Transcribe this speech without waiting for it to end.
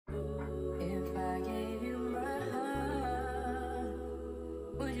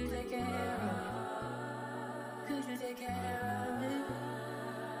care of me?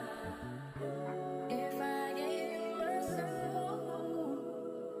 If I gave you my soul,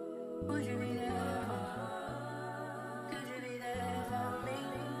 would you be there for me? Could you be there for me?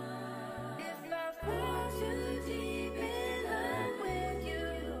 If love falls too deep in love with you,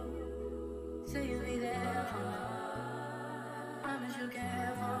 say you'll be there for me. Promise you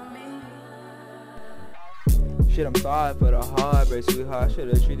care for me. Shit, I'm sorry for the heartbreak, sweetheart.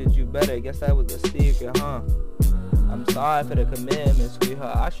 Should've treated you better. Guess that was a secret, huh? I'm sorry for the commitment,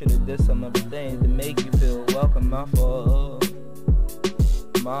 sweetheart. I should've did some other things to make you feel welcome. My fault.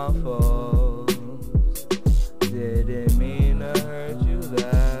 My fault. Didn't mean to hurt you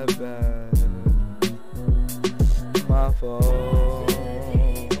that bad. My fault.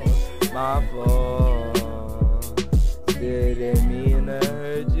 My fault. Didn't mean to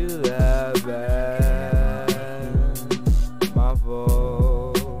hurt you that bad. My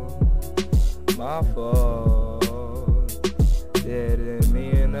fault. My fault. Didn't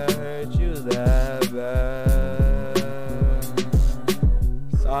mean to hurt you that bad.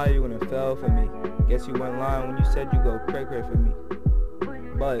 Sorry you wouldn't fell for me. Guess you went lying when you said you go cray cray for me.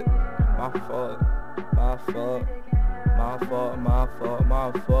 But my fault. My fault. My fault. My fault.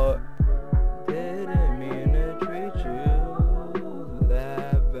 My fault. Didn't mean to treat you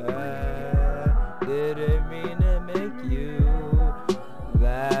that bad. Didn't mean to make you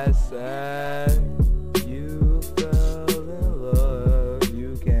that sad. You fell in love.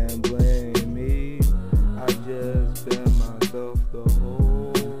 You can't blame me. I just been myself the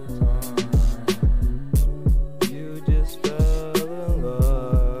whole time. You just fell in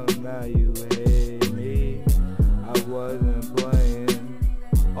love. Now you hate me. I wasn't playing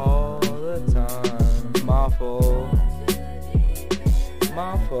all the time. My fault.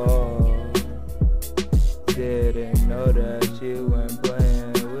 My fault. Didn't know that you weren't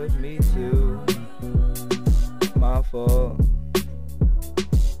playing with me too. My fault.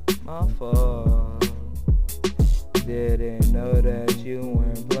 My fault. Didn't know that you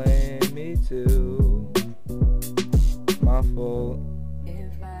weren't playing me too. My fault.